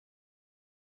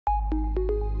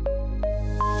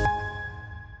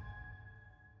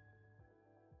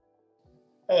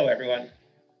Hello, everyone.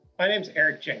 My name is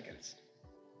Eric Jenkins.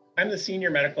 I'm the Senior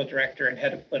Medical Director and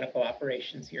Head of Clinical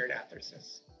Operations here at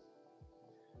Athersys.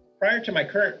 Prior to my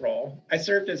current role, I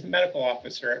served as Medical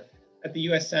Officer at the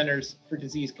U.S. Centers for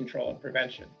Disease Control and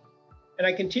Prevention, and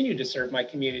I continue to serve my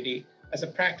community as a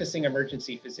practicing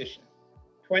emergency physician.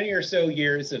 20 or so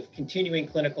years of continuing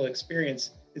clinical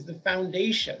experience is the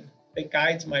foundation that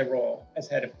guides my role as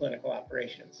Head of Clinical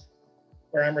Operations,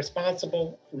 where I'm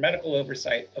responsible for medical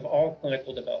oversight of all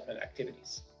clinical development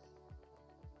activities.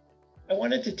 I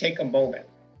wanted to take a moment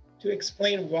to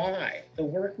explain why the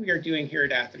work we are doing here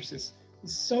at Athersys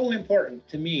is so important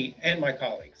to me and my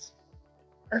colleagues.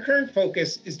 Our current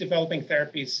focus is developing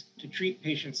therapies to treat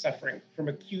patients suffering from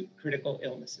acute critical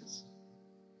illnesses,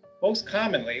 most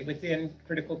commonly within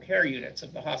critical care units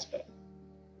of the hospital.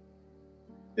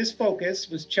 This focus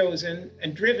was chosen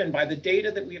and driven by the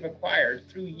data that we have acquired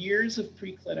through years of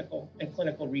preclinical and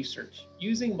clinical research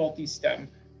using MuliStem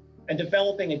and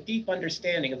developing a deep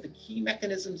understanding of the key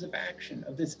mechanisms of action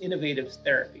of this innovative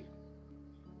therapy.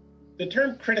 The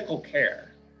term critical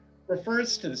care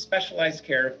refers to the specialized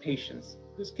care of patients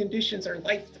whose conditions are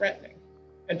life-threatening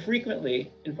and frequently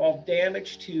involve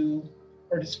damage to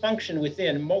or dysfunction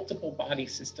within multiple body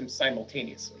systems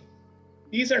simultaneously.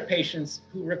 These are patients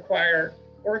who require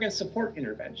organ support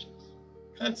interventions,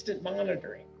 constant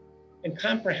monitoring, and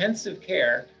comprehensive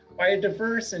care by a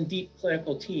diverse and deep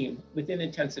clinical team within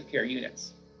intensive care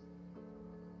units.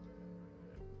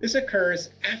 This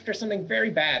occurs after something very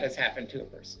bad has happened to a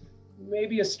person,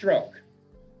 maybe a stroke,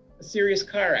 a serious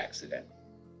car accident,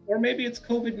 or maybe it's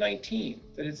COVID-19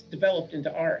 that has developed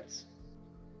into ARDS.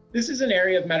 This is an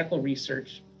area of medical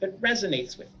research that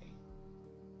resonates with me,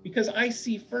 because I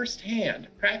see firsthand,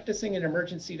 practicing in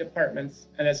emergency departments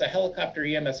and as a helicopter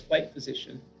EMS flight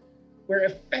physician, where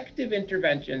effective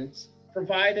interventions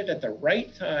provided at the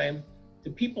right time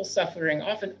to people suffering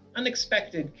often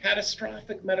unexpected,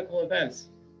 catastrophic medical events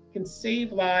can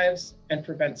save lives and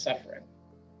prevent suffering.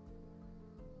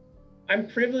 I'm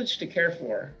privileged to care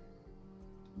for,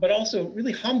 but also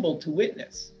really humbled to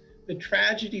witness the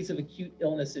tragedies of acute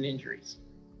illness and injuries.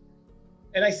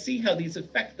 And I see how these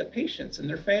affect the patients and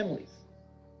their families.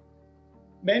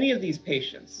 Many of these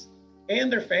patients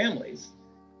and their families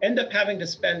end up having to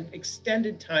spend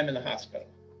extended time in the hospital,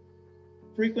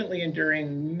 frequently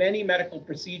enduring many medical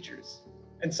procedures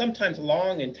and sometimes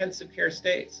long intensive care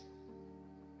stays.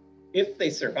 If they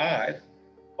survive,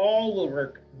 all will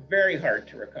work very hard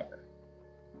to recover.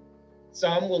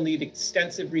 Some will need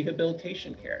extensive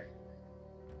rehabilitation care.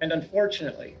 And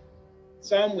unfortunately,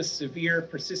 some with severe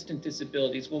persistent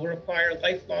disabilities will require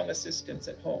lifelong assistance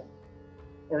at home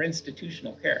or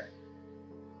institutional care.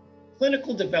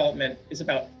 Clinical development is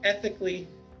about ethically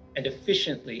and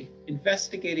efficiently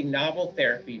investigating novel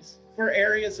therapies for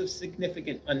areas of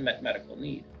significant unmet medical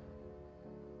need.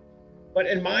 But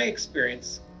in my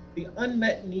experience, the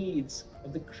unmet needs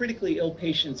of the critically ill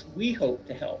patients we hope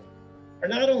to help are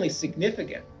not only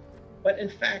significant, but in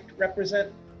fact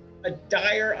represent a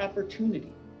dire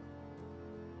opportunity.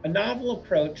 A novel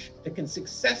approach that can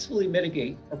successfully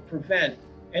mitigate or prevent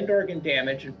end organ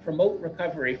damage and promote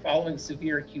recovery following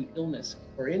severe acute illness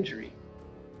or injury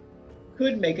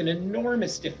could make an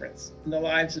enormous difference in the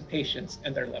lives of patients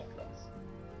and their loved ones.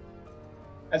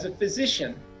 As a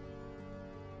physician,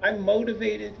 I'm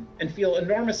motivated and feel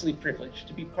enormously privileged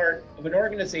to be part of an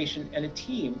organization and a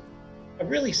team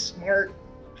of really smart,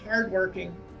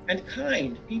 hardworking, and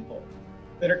kind people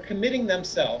that are committing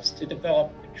themselves to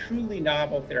develop a truly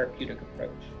novel therapeutic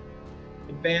approach,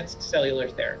 advanced cellular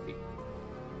therapy,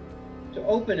 to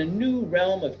open a new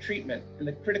realm of treatment in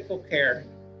the critical care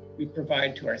we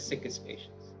provide to our sickest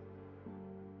patients.